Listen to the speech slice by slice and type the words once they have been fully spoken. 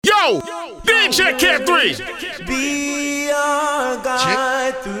DJ K3. Be our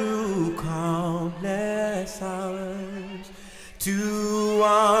guide through countless hours. To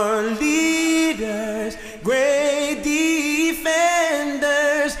our leaders, great defenders,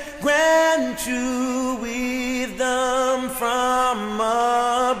 grant true wisdom from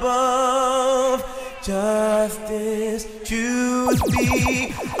above. Justice, truth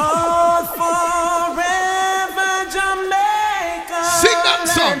be all forever, Jamaica. Sing that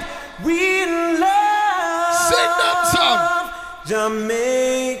song. We love. Sing that song.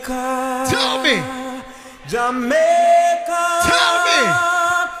 Jamaica. Tell me. Jamaica. Tell me.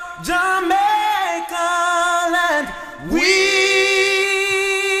 Jamaica land. We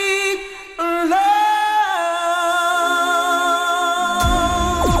love.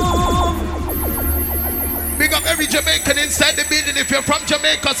 Big up every Jamaican inside the building. If you're from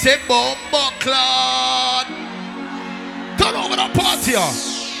Jamaica, say Bomba Clot. Turn over the party.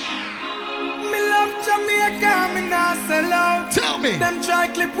 Me love Jamaica, me not sell out. Tell me. Them try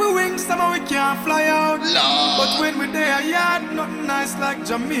clip we wings, somehow we can't fly out. Lord. But when we there, yard, nothing nice like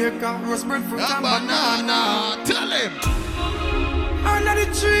Jamaica. Roast bread, fruit and banana. Tell him. Under the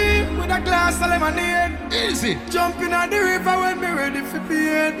tree with a glass of lemonade. Easy. Jumping on the river when me ready for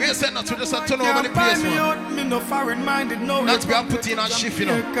bed. We said not to just turn over the place, me man. out, me no foreign minded, no. Not be putting on shift, you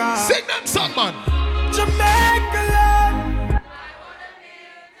know. Sing that song, man. Jamaica love.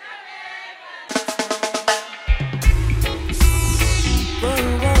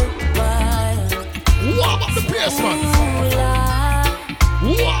 Warm up the place, man.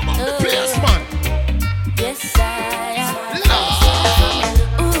 Warm up the place, man. Yes, I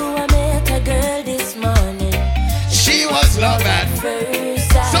Ooh, I met a girl this morning. She was love at first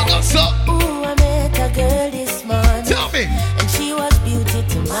sight. So. Ooh, I met a girl this morning. Tell me. And she was beauty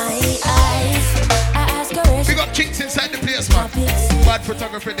to my eyes. I asked her. We got chinks inside the place, man. Bad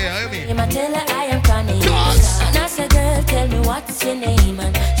photography there, you mean? I tell her I am Connie. And I said, girl, tell me what's your name.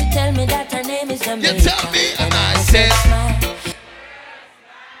 And she tell me that her name is Jamaica. You tell me, and I said,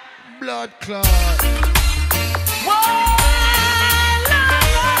 blood clot.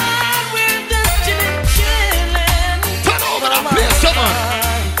 Turn over that place, come on.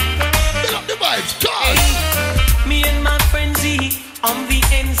 Build up the vibes, cause me and my friend Z on the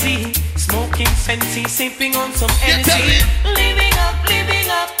NZ, smoking fancy, sipping on some NZ. Living up, living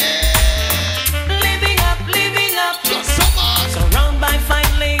up, living up, living up. Surrounded by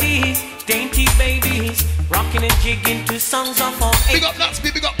fine ladies, dainty babies, rocking and jigging to songs of our age. Big up, let's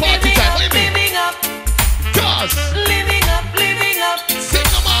be big up party time. What do you mean? Living up, cause living up, living up. Sing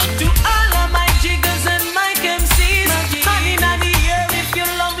them on. To all of my jiggers and my MCs, honey, in the air if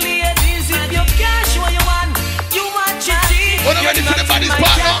you're lovely and easy. If you cash what you want, you watch it. When I'm ready for the body's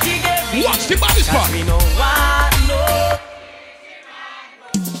part now, watch the body's part. We know what, no.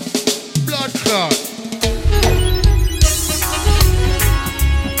 Blood clot.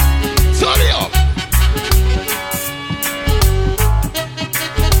 Turn it up.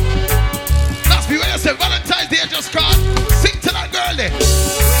 That's me when you say Valentine's Day just called. Sing to that girl there.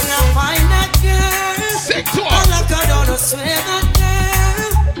 When I find that girl, sing to her. All I got on a swear that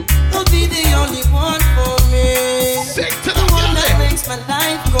girl will be the only one for me. Sing to the one that makes my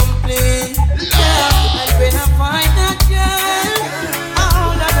life complete. Yeah. And when I find that girl,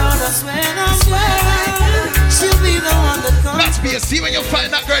 all I got on a swear that girl, she'll be the one that comes. That's me. You see when you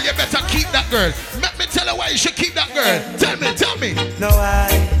find that girl, you better keep that girl. Let me tell her why you should keep that girl. Tell me. No, I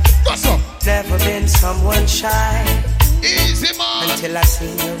never been someone shy. Easy, man. Until I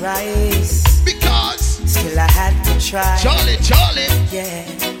seen your eyes. Because still I had to try. Charlie. Yeah.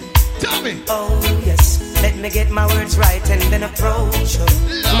 Tell me. Oh, yes. Let me get my words right and then approach you.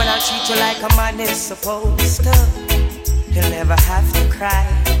 Woman, I'll treat you like a man is supposed to. You'll never have to cry.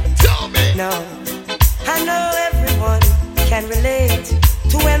 Tell me. No. I know everyone can relate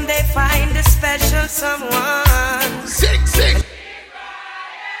to when they find a special someone. Sing.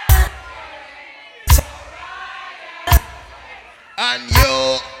 And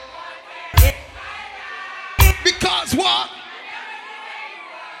you. Because what?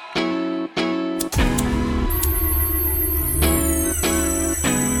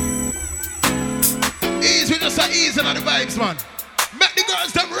 Ease on the vibes, man. Make the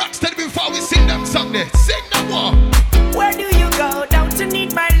girls them rock steady before we sing them song there. Sing them one. Where do you go? Don't you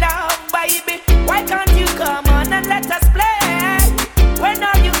need my love, baby? Why can't you come on and let us play? When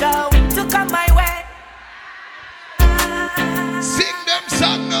are you going to come my way? Sing them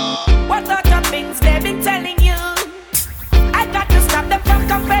song now. What other things they've been telling you? I got to stop them from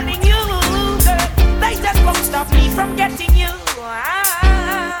compelling you, girl. They just won't stop me from getting you.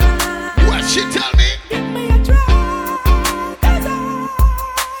 What she tell me? Give me a try, 'cause I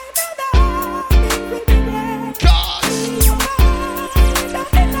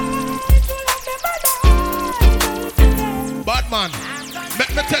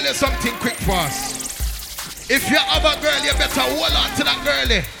If you have a girl, you better hold on to that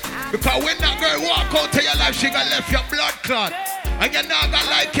girlie. Because when that girl walk out of your life, she gonna left your blood clot. And you're not gonna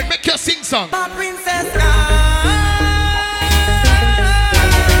like it. Make you sing song. My princess,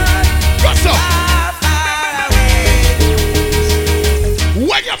 What's up?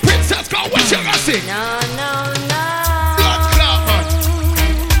 When your princess go, what you gonna sing? No. Blood clot, man.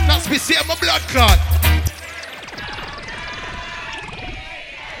 That's me saying my blood clot.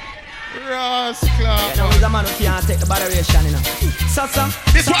 Ross clot. you know, he's a man who can't take the botheration, you know. So.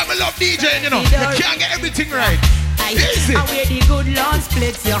 This why I love DJing, you know. You can't get everything right. Easy. I wear the good Lord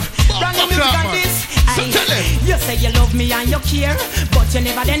splits, yo. Brand new music on this. So tell him. You say you love me and you care, but you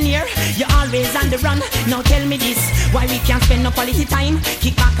never then near. You always on the run. Now tell me this, why we can't spend no quality time?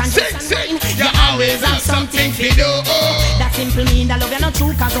 Kick back and Sing. You always have something to do. That simple mean that love you not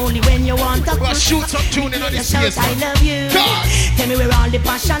true, cause only when you want to Well, shoot some tune in on this place, I man. love you. God. Tell me where all the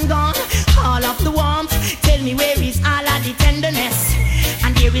passion gone, all of the warmth. Tell me where is all of the tenderness.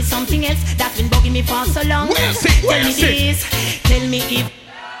 And there is something else that's been bugging me for so long. Where's it? Tell me this, tell me if.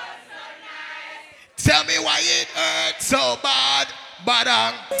 Tell me why it hurts so bad,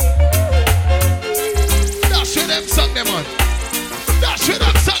 That's what them sung them on. That's what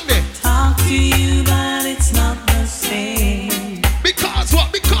them sung them. Talk to you, but it's not the same Because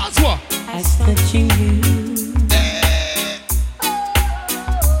what? as touching you.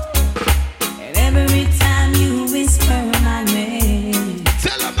 And every time you whisper my name,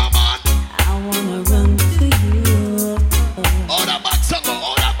 Tell them no man. I wanna run to you. All that bad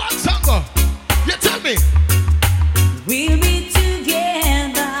song go. You tell me. We'll be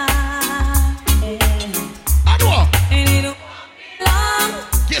together, I know. and it'll be long.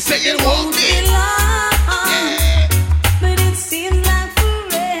 You say it It won't won't be. be long, Yeah. but it seems like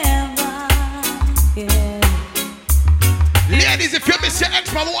forever. Yeah. Ladies, if you miss your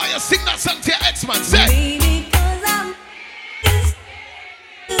ex-man, why you sing that song to your ex-man? Say. Baby, 'cause I'm missing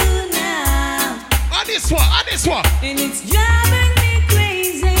you now, On this one. and it's driving me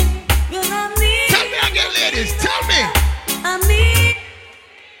crazy. 'Cause I need Tell me again, ladies. Tell me. I need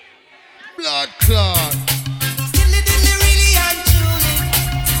Blood clot. Still it in the really and truly.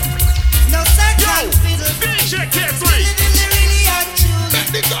 No second fiddle. DJ Still it in the really and truly. Let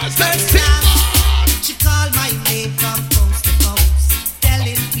the girls them First sing. time she called my name from coast to coast,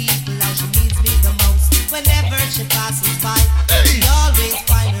 telling people how she needs me the most. Whenever she passes by, Hey. she always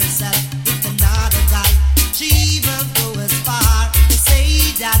finds herself with another guy. She even goes as far to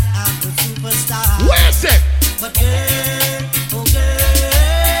say that I'm the superstar. Where's it? But girl, oh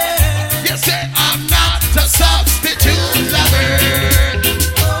girl, You say I'm not a substitute lover.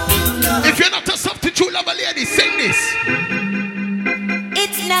 oh no. If you're not a substitute lover, lady, sing this.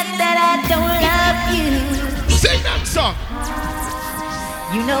 It's not that I don't love you. Sing that song.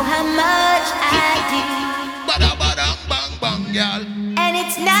 You know how much I do. Bada bada bang bang, y'all. And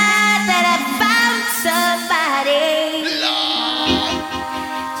it's not that I found somebody Lord,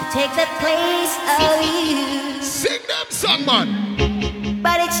 to take the place of you. sing that song, man.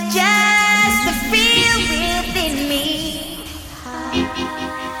 But it's just the feel within me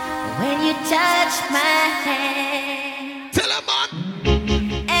when you touch my hand, Tell her, man.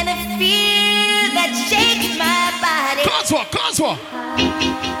 and a feel that shakes my body, Cause what?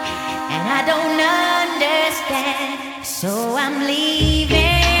 and I don't understand, so I'm leaving.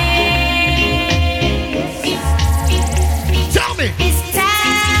 Tell me. This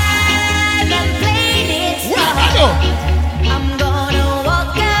time I'm playing it What I strong. do? I'm gonna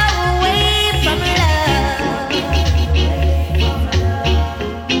walk away from love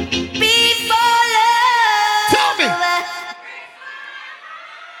before love. Tell me.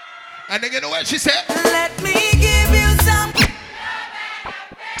 And then you know what she said? Let me give you some.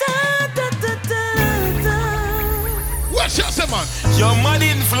 What she say, man? Your money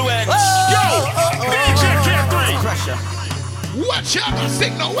influence. Yo, DJ K3. Crusher. What she gonna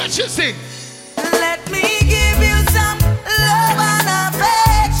sing now? What she sing? Let me give you some love and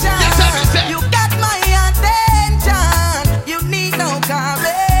affection. Yes, I will say. You got my attention. You need no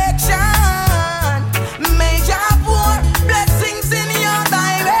correction. Major poor blessings in your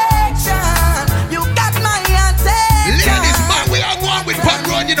direction. You got my attention. Ladies, man, we are going with Pan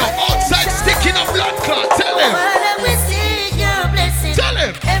Run, you know, outside sticking a blood clot. Tell him. Father, we see your blessing. Tell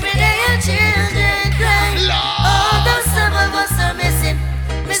him. Every day your children cry. Lord. Although some of us are missing,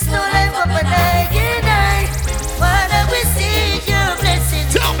 miss no life up and die. Father, we see your blessing.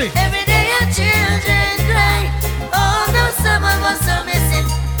 Tell me. Every day your children cry. Although some of us are missing,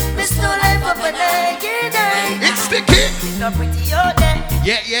 miss no life up and die. It's sticky. So pretty you're there,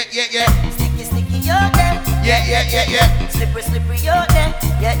 Yeah. sticky you're there. yeah. Slippery, yo,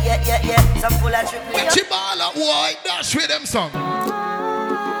 yeah. Some full of triple, When Chibala, why? Dash with them song.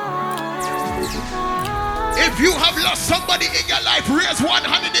 If you have lost somebody in your life, raise one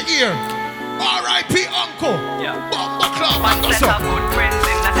hand in the ear. R.I.P. Uncle. Bomba Club.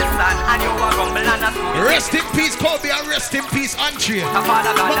 Rest in peace, Kobe, and rest in peace, Andre.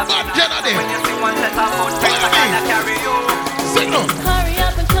 Sing on. Hurry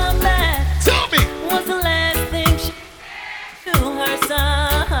up and come back. Tell me. Was the last thing she to her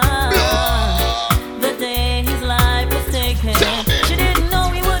son. The day his life was taken. Tell me. She didn't know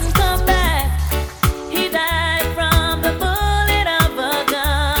he wouldn't come back. He died from the bullet of a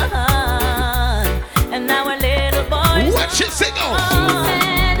gun. And now a little boy. What you sing on?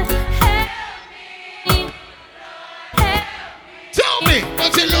 Tell me.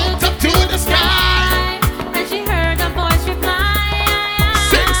 But she looked up to the sky. And she heard a voice reply.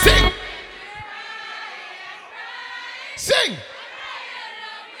 Sing. Sing.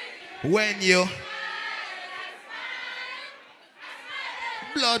 When you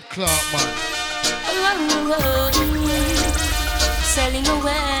blood clot, man. Sailing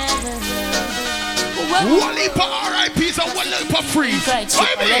away. One leap of RIPs and one leap of freeze.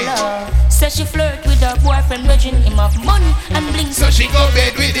 Says she flirt with her boyfriend, grudging him of money and bling. So she go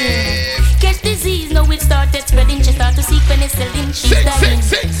bed with him. Catch disease, now it started spreading. She start to seek penicillin, she's dying.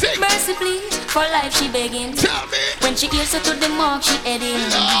 Sing. Mercifully, for life she begging. Tell me. When she hears her to the mark, she heading.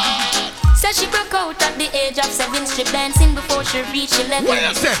 Says she broke out at the age of 7, strip dancing before she reached 11. What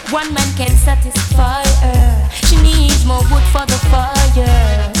you say? One man can satisfy her. She needs more wood for the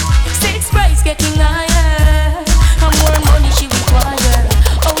fire. Stakes price getting higher. And more money she require.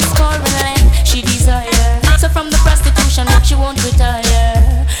 Oh, scoring land she desire. So from the prostitution, hope she won't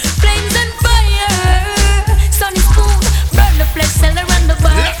retire. Flames and fire. Sunny spoon, burn the flesh, sell her and the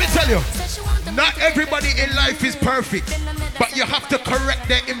bar. Let me tell you, not everybody in life is perfect, but you have to correct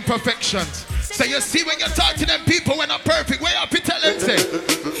their imperfections. So you see when you talk to them people when not perfect, where you have to tell them, say,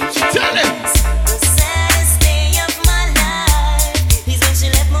 tell them. The saddest day of my life is when she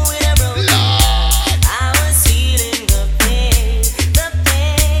left me with a broken heart. I was feeling the pain.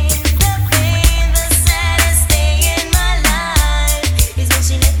 The saddest day in my life is when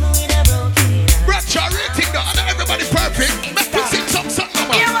she left me with a broken heart. Brother, you're rating that not everybody perfect. Make me sing some song,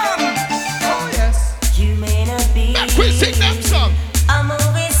 man. Oh yes. You may not be Make me sing them song. a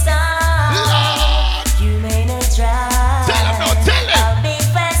movie star. Lord. You may not drive Tell them now, tell them. a big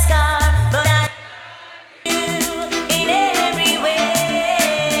fast car, but I love you in every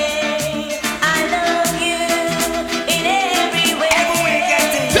way. I love you in every way.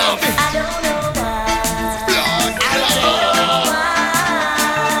 Tell me. I don't know why. Lord. I don't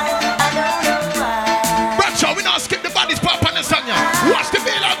know why. Brother, we not skip the bodies part on the song, yeah. Watch the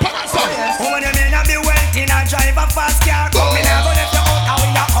bill up on the song. Woman, you may not be wealthy, not drive a fast car. But me never left you out, how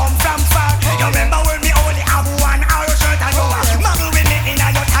you come from far. You remember when me only have one hour shirt and you muggle with me in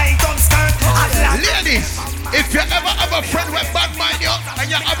your tight up skirt. Ladies, if you ever have a friend with bad mind you, and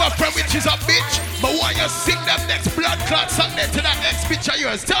you have a friend which is a bitch, but why you sing them next blood clot song there to that next bitch of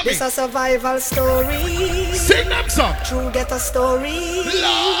yours? Tell me. It's a survival story. Sing them song. True get a story.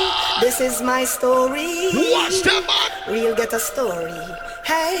 Lord. This is my story. Watch them, man. Real get a story.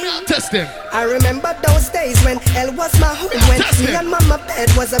 Hey, Test them. I remember those days when hell was my home. When Test me it. and mama bed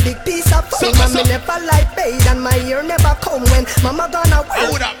was a big piece of foam. So- And me never like paid and my ear never come. When mama gonna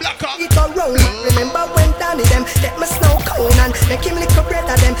Oh, work, that black up. it around. Remember when Danny them get my snow cone and make him little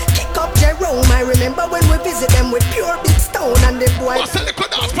brother them kick up Jerome. I remember when we visit them with pure big stone and the boy What's the little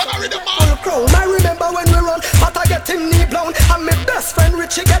dance for the rhythm, man? full chrome. I remember when we run, but I get him knee blown. And my best friend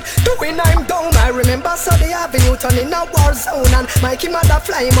Richie get doing I'm down. I remember Sunday Avenue turning a war zone. And Mikey mother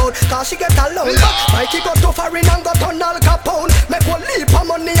fly him out, cause she get alone. But Mikey got to foreign and got on Al Capone. Make one leap of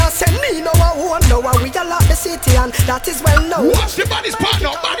money and send me no one. Now we all lock the city and that is well known. Watch the body's part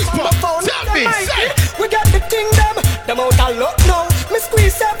now, body's part. Tell me, say. We get the thing them out a lot now. Me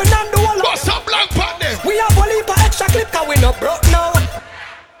squeeze 7 and do all What's up, black part there? We have one leap of extra clip cause we no broke now.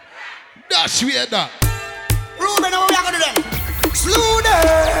 That's weird, that. Ruben, how we are gonna do them? Slew them.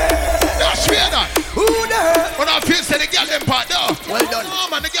 That's weird, that. Who the When I feel say the girl them part though. Well done. Oh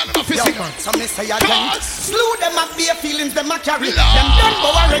man, the girl them a physic man. Some may say again. Cause Slew them up their feelings, them a carry. Lord. Them done go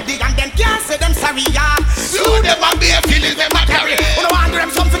already and them can't say them sorry, yeah. slew them and be a feeling them a carry. Who don't want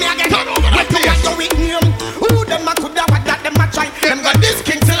them something again? Turn over that What you place. got to with name? Who them a coulda what that them a try? Them got this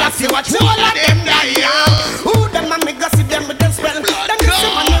king till I see what all of them die, yeah. Who them a make us see them with them spell? Them is the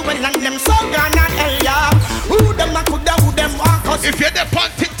money well and them so gone and hell, yeah. Who them a coulda who them walk us? If you're there on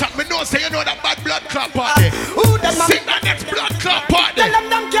TikTok, me know say you know that bad blood clot party. Who them a Sing that next blood clot party. tell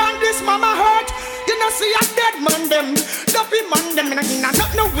them can't this mama hurt. You know see us dead them. Duffy man them, and I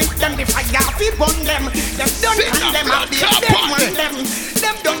not no with them. If I have to burn them, them done and them have them want them.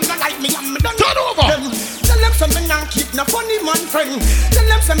 Them don't like me, I'm done them. Tell them something and keep no funny man friend. Tell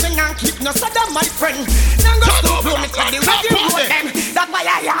them something and keep no sada my friend. Now go to blow me for the way you know them. That's why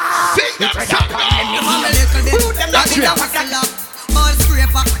I am. Sing that song now. That's it. All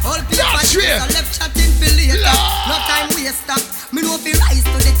scraper, all paper, That's it. left chatting for later. No time waster. Me know fi rise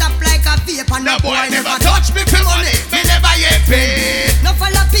to the top like a vapor. No boy never touch me for money. Me never get paid. No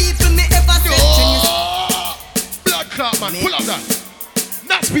follow people me ever say. Blood clot man, pull up that.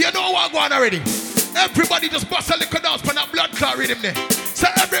 Nasty, you know what I'm going already. Everybody just bust a little dance for that blood clot rhythm there. So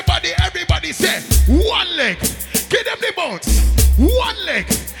everybody say, one leg, give them the bounce. One leg,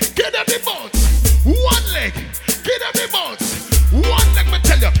 give them the bounce. One leg, give them the bounce. One leg, me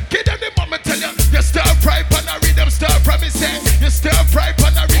tell you, give them the bounce, me tell you. You stir fry pan a rhythm, stir fry me say. You stir fry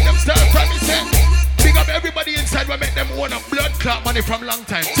pan a rhythm, stir fry me say. Big up everybody inside, we make them own a blood clot money from long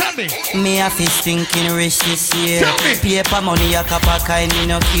time. Tell me. Me a fi thinking rich this year. Tell me. Paper money a cup of kind, me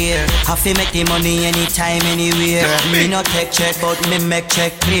no care. Have to make the money anytime, anywhere. Tell me. Me no take check, but me make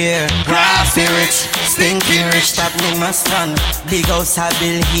check clear. Grassy rich, stinking rich, that me must run. Big house a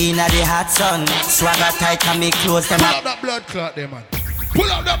bill, he na the hot sun. Swagger tight and me close them Pull up. out that blood clot there, man. Pull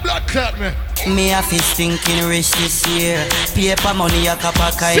out that blood clot, man. Me a fi thinking rich this year. Paper money a cup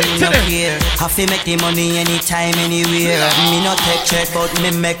of kind, me Sing to no them. care. Have to make the money anytime, anywhere. Me no take check, but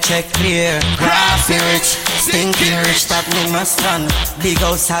me make check clear. Grassy rich, stinking rich, that me must run. Big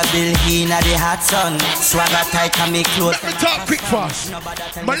house a bill, he na the hot sun. Swagger tight and me close. Let me talk quick fast.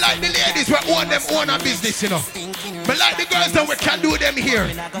 But like the ladies we own them own a business, you know. But like the girls that we can do them here.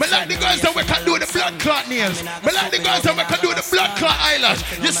 But like the girls that we can do the blood clot nails. But like the girls that we can do the blood clot eyelash.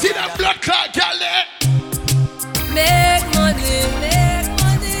 You see that blood clot girl there? Make money, make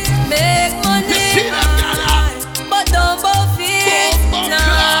money, make money. You see that girl? But don't both it. Both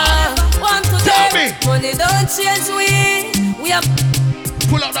Nah, want to Tell get me. money, don't change we have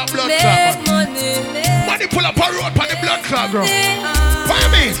Pull out that blood clot, make man. money, make Money pull up a road for the blood clot, girl. money. What you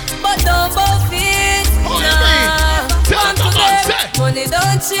mean? But don't both it. What you mean? Tell Want them to the man, get say. money,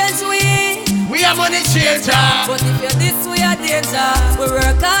 don't change we. We are money changer. But if you're this, we are danger. We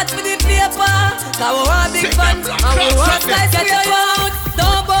work hard for the paper. Cause we want big Sing fans. them And we black want cats, guys get your out.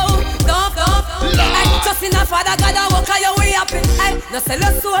 Don't bow, don't. Lord. I just in a father God and walk on your way happy. I no sell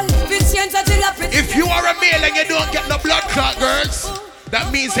your soul, we change a jalopy. If you are a male and you don't get no blood clot, girls, that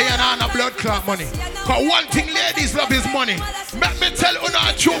means you're not on a blood clot money. Cause one thing ladies love is money. Let me tell you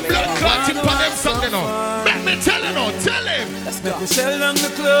not true blood clotting for them something now. Let me tell you now, tell him. Make we shell down the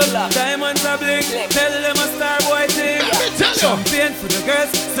club, diamonds are blink. Tell them a star boy thing. Let me tell you. Champagne for the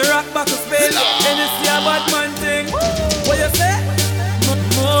girls, the rock back of space. Lord. Hennessy a bad man thing. What you say?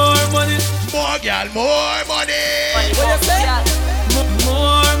 More money. More girl, more money. What you say?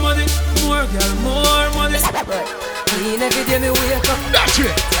 More money. More girl, more money. Clean every day me wake up. That's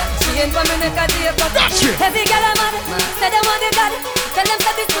it. Chain for me neck a tape up. That's it. Every girl I'm mad, say them want the God. Tell them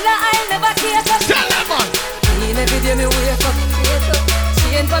that this full of I'll never take up. Tell them, man. Clean every day me wake up.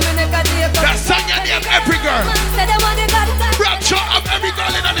 Chain for me neck a tape up. That song your name, every girl. Say them want the God. Rapture of every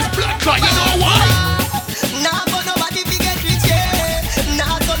girl in on this blood clot. You know why? Nah, but nobody fi get rich, yeah.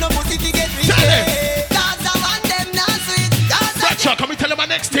 Nah, so no pussy fi get rich, Tell him. yeah. Cause I want them not sweet. Cause I Rapture, can we tell him my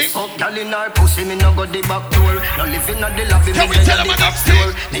next thing? Fuck girl in her pussy, me no go the back door. No living at the lobby, Can me we lay tell at him the my back next door.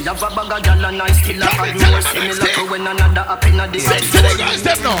 thing? Me have a bag of gyal and I still Can have we a tell door. him my See me next like thing? when another up in the Sing to the girls,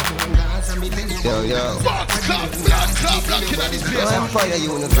 them now. Yo, Blood clot, blocking on this place. Empire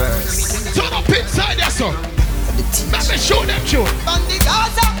Universe. Turn up inside there, son. Let me show them tune. On the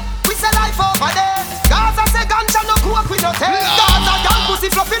Gaza, we say life over there. Gaza say ganja no cook with no tail. Lord. Gaza young pussy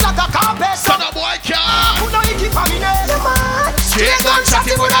fluffy like a carpet. Son of boy can't. Who know Icky for me name? Straight gunshot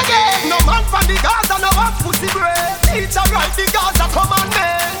he would again. No man from the Gaza no have pussy bread. It's a right the Gaza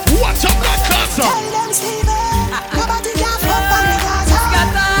commandment. Watch out, blood clot, son. Tell them Steven, nobody can fuck on the Gaza.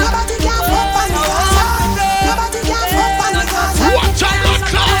 Nobody can fuck on the Gaza. Nobody can fuck on the Gaza. Watch out, blood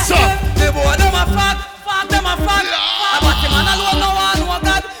clot, son. The boy them a fuck them a fuck. Lord. About him and alone no one no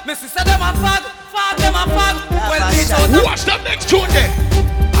God. Me sister them a fuck them a fuck. Well, bitch out of Watch that next tune there.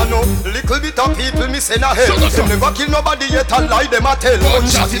 I know little bit of people me send a hell. So, so. Them never kill nobody yet and lie them a tell.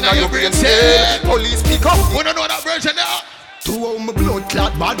 Gunshot in your brain cell. Police pick up. We don't know that version now. To how my blood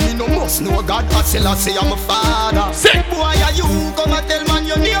clot bad, me no must know God. I say I'm a father. Sing. Boy, are you come and tell man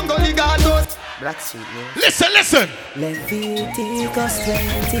your name, go Ligados. Black suit, man. Listen. Leviticus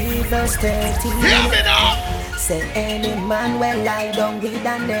 20 verse 13. Hear me now. Say any man will lie down with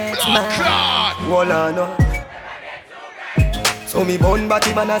the next Blood man. clot. Walla no. So me born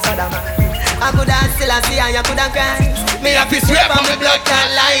body man a Saddam. I coulda still see and you coulda cry. Me have to swear on my blood clot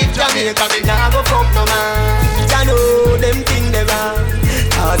life. Jamaica, me nah go fuck no man. Ya know them thing they wrong.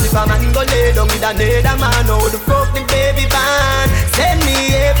 Cause if a man go lay down with another man, how the fuck the baby ban? Send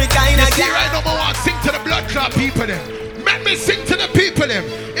me every kind of girl. You see right now, I want to sing to the blood clot people them. Let me sing to the people them.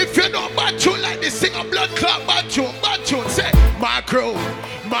 If you know bad tune like this, sing a blood clot bad tune. Say my crew,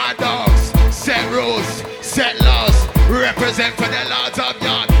 my dogs, set rules, set laws, represent for the lords of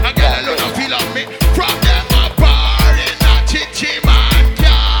yard. I get a lot of feel of me from them a bar in a chichi man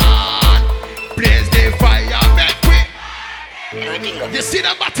can. Blaze the fire, make quick. You see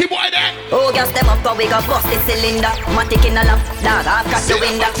the batty boy there? Oh, gas them up, cause we got bust the cylinder. Matic in a lap, dog, I've got the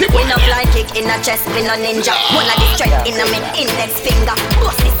window. We no fly kick in a chest, we no ninja. One of the strength in a mid index finger.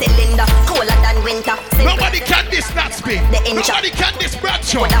 Bust the cylinder, colder than winter. Nobody can this not spin. Nobody can this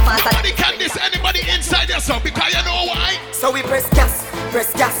Bradshaw. Nobody can this anybody inside yourself. Because you know why? So we press gas,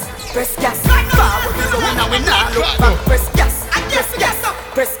 press gas, press gas. Forward we go now, we now look back. Press gas, press gas,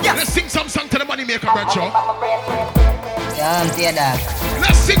 press gas. Let's sing some song to the money maker, Bradshaw.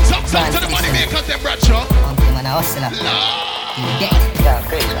 Let's sing some song to the money makers, them Bradshaw.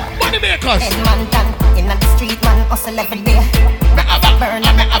 Money makers. Head man done, in the street man hustle every day. Me have a burn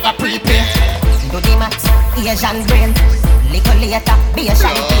and me have a prepare. Do the max, Asian brain. Little later, be a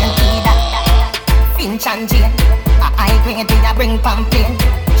champagne feeder. Finch and Jane, a high grade we a bring pamphlet.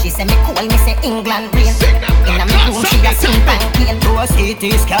 She say me cool, me say England rain. In a me room she a sing pamphlet. Do a CT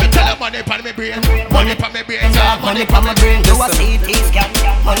scan. Tell her money pan me brain. Money pan me brain. Money pan my brain. Do a CT scan.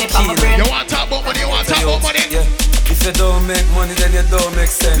 Money pan my brain. You want to talk about money? You want to talk about money? If you don't make money, then you don't make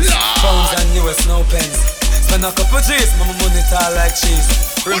sense. Pounds and US, no pence. Spend a couple G's, my money tall like cheese.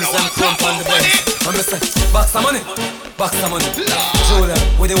 Rims and crump on the bench. I'm just saying, box of money, box of money. Julia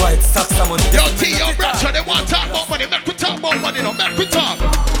with the white socks of money. Yo, T, yo, Bradshaw, they want to talk about money. Make we talk about money now. Make we talk.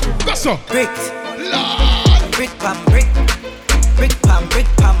 Go so. Brick. Lord. Brick pam brick. Brick pam brick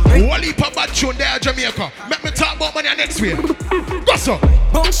pam brick. One heap of bad tune there, Jamaica. Make me talk about money next week. Go so.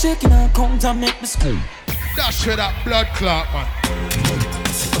 Bone shaking and count and make me scream. Dash with that blood clot, man.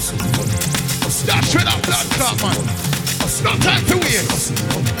 Dash with that blood clot, man. No time to waste.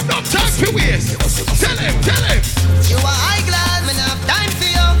 No time to waste. Tell him. You are high class, me not have time for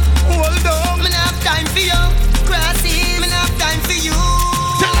you. Hold on, me not have time for you. Crossing, me not have time for you.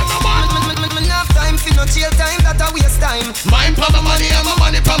 Tell him, man. Me not have time for no jail time, that a waste time. Mine for my money and my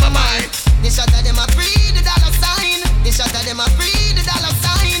money for my mind. The shot of them a free the dollar sign. The shot of them a free the dollar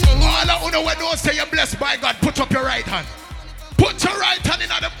sign. All I know when don't say you're blessed by God, put up your right hand. Put your right hand in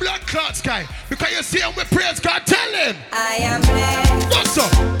the blood clot sky. Because you see him with praise God, tell him. I am blessed. What's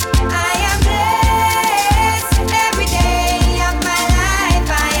up? I am blessed. Every day of my life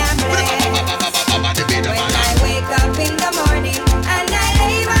I am blessed. When I wake up in the morning and I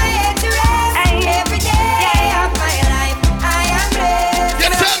lay my head to rest. Every day of my life I am blessed. You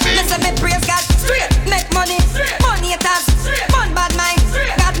tell me. Listen me praise God. Straight. Make money. Money it has. One bad mind.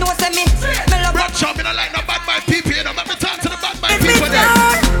 God knows me. Me love Bradshaw, me not like no bad mind people, you know. Let me talk to the bad mind people there.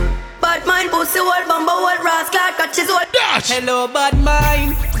 bad mind, pussy old, bumbo old, rascal, catches old. Dash. Hello bad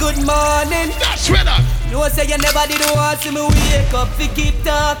mind, good morning. Dash with that. You say you never did want to see me wake up to keep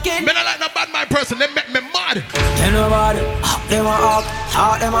talking. Me not like no bad mind person, they make me mad. Tell nobody, them a up,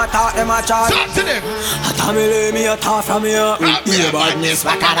 talk them a talk, them a chat. Talk to them. I tell me lay me a talk from here. Yeah, badness,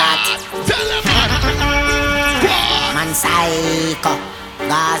 back at that. Tell them, man. Man psycho,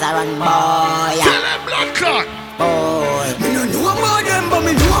 Gaza run boy. Tell them, blood clot. Boy. Me no know about them, but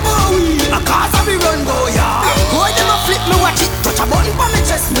me know about we. A cause of me run boy, yeah. Boy, them a flip me watch it, touch a button for me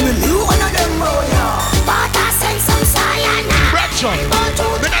chest. Me know one of them boy, yeah. But I send some cyanide. Bradshaw,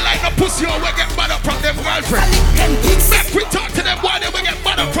 me not like no pussy or we get bad up from them girlfriend. Make we talk to them why they will get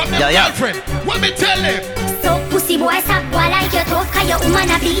bad up from them girlfriend. What me tell him? So pussy boy suck boy like your tough. Cause your woman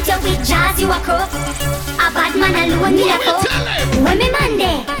a beat you with jazz, you a crook. A bad man alone need a What me fuck. tell him? When me man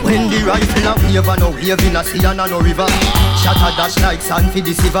there. When the rifle a wave and no wave in a sea and a no river. Shatter dash like sand for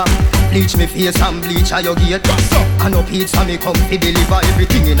the silver. Bleach me face and bleach a your gate. And no pizza me come fi deliver.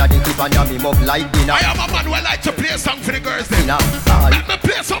 Everything in a the clip and ya me mug like dinner. I am a man who like to play a song for the girls then. Dinner. Let me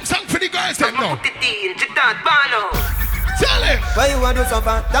play some song for the girls then now. Tell him. Why you want to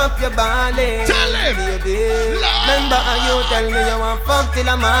suffer? Dump your body. Tell him. Baby. Lord. Remember how you tell me you want fuck till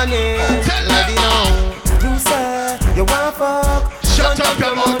the morning. Tell Baby, him. no. You say you want fuck. Shut up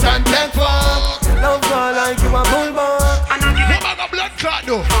your mouth and take fuck. Love girl like you a bulldog. Woman got blood clot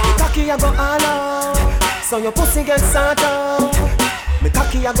though. Me cocky a go all out. So your pussy get start out. Me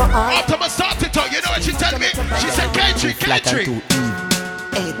cocky a go all out. After I start it out, you know what she tell me? She said, K3.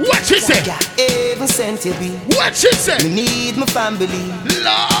 What she say? Heaven sent you be. What she say? Me need my family.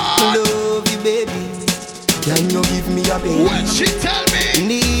 Lord. Love you, baby. Can you give me a baby? What she tell me?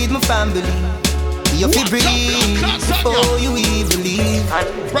 Need my family. You feel breathe before you even leave.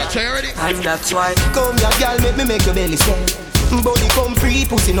 Right, you ready? And that's why come here, girl, make me make your belly swell. Body come free,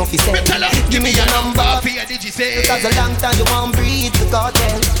 pussy no fi sell. Give me your number for your digi say. Cause a long time you won't breathe the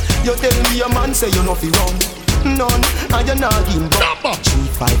cartel. You tell me your man say you no fi run. None, and you're not in number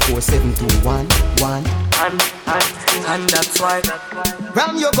 3547211. And that's why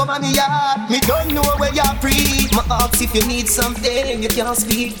Ram you come on me yard. Me don't know where you're free. My ask if you need something you can't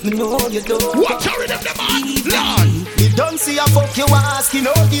speak. Me know you don't. Watch out with them man. You don't see a fuck you ask. You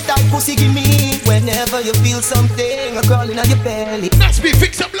know the type pussy give me. Whenever you feel something a crawling on your belly. Let's be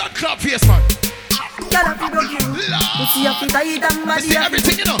fix a blood clot face man. Girl, I feel you. Pussy up it tight and body. See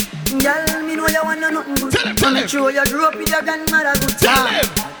everything you know. Girl, me know you want nothing good. Tell him. Make sure you grew up with your grandmother good. Tell him.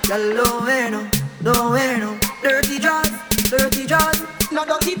 Girl, don't wear no dirty jaws. No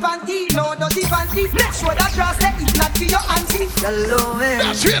dirty panty, no dirty panty. Make sure that dress that is not for your auntie. Girl,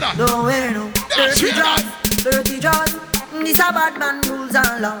 don't wear no dirty jaws. This a bad man rules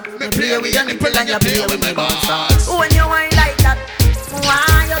and law. Me play with your nipple and you play with my balls. When you whine like that,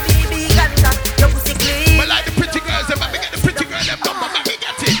 why you be big and that? Your pussy clean. But like the pretty girls, them me get the pretty girl, them number, me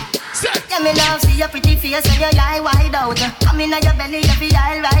get it. Say. Yeah, me love see your pretty face and your eye wide out. Come in your belly, you feel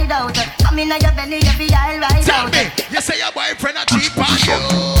all right out. Come in your belly, you feel all right out. Tell me, you say your boyfriend a cheap on you.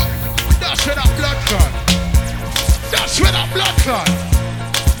 That's where that blood clot. That's where that blood clot.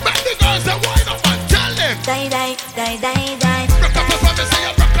 But the girls that wind up and tell them. Die. Rock up your family, say you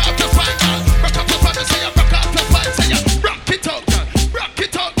rock out your fine girl. Rock up your family, say you rock out your fine. Say you rock it out, girl. Rock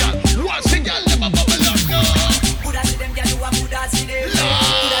it out, girl. Once the girl never bubble up, no. Coulda see them, girl, you a coulda see them.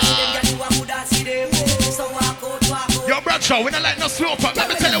 Coulda see them, girl, you a coulda see them. So walk out. Yo, Bradshaw, we don't like no slow pop. Let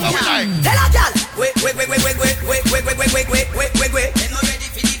me tell you what we like. Tell her, girl. Wait. They not ready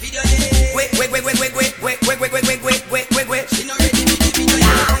for the video yet. Wait. She not ready for the video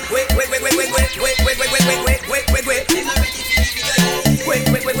yet. Wait. They not ready for the video yet.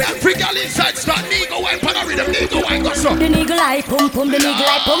 Every girl inside start nigga wine pan a rhythm. Nigga wine go so. The nigga like pum.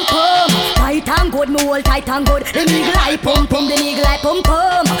 Tight and good, me hold tight and good. The nigga like pum. The nigga like pum.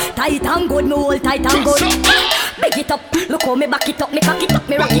 Tight and good, me hold tight and good. Big it up, look how me back it up, me cock it up,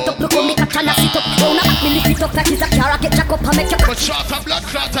 me rock it up. Look how me catch and I sit up. Round a back me lift it up like it's a car. I get jack up and make you But short of blood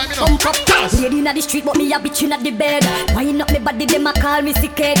clot time, you know. pump up. Lady inna the street, but me a bitch inna the bed. Wind up me body, them a call me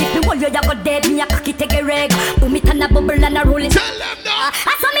sick head. If me hold you, you go dead. Me a cocky take a reg. Boom it and a bubble and a roll it. Tell them now.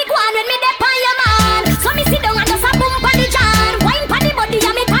 I saw me go on when me dey on your man. So me sit down and just a boom pon the jan. Wine pon the body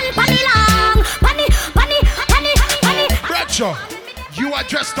and me pan the long. Panny. Bradshaw, you are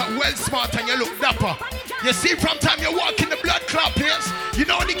dressed up well smart and you look dapper. You see from time you walk in the blood clot place, you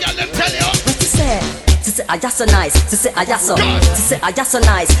know the girl them tell you. What you say? Sissy, I just so nice. Sissy, I just so. Sissy, I just so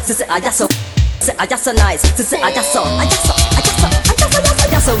nice. Sissy, I just so. Sissy, I just so nice. Sissy, I just so. I just so.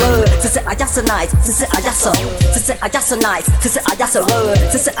 Sissy, I just so nice. Sissy, I just so. Sissy, I just so nice. Sissy, I just so.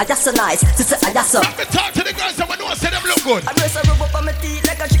 Sissy, I just so nice. Sissy, I just so. Let me talk to the girls and know say them look good. I dress her rub up on my teeth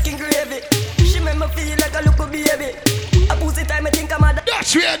like a chicken gravy. She make me feel like a little baby. A pussy time I think I'm a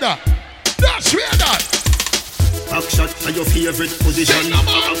That's where that. Back shot to your favorite position. Back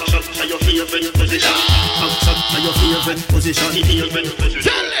shot to your favorite position. Back shot to your favorite position.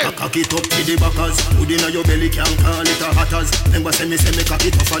 Cock it up to the backers. Hood inna your belly can't call it a hatters. Remember say me cock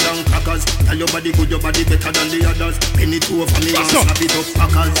it tougher than crackers. Tell your body good, your body better than the others. Penny two over me and snap it up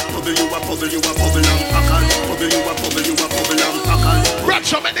packers. Bubble you a bubble and packers. Bubble you a bubble and packers.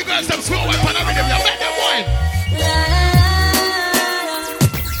 Bradshaw, make the girls them slow and pan a rhythm. You make them wine.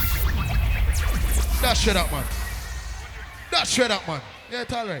 That's straight up, man. Yeah,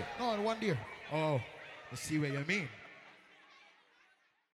 it's all right. No, one dear. Oh, let's see what you mean.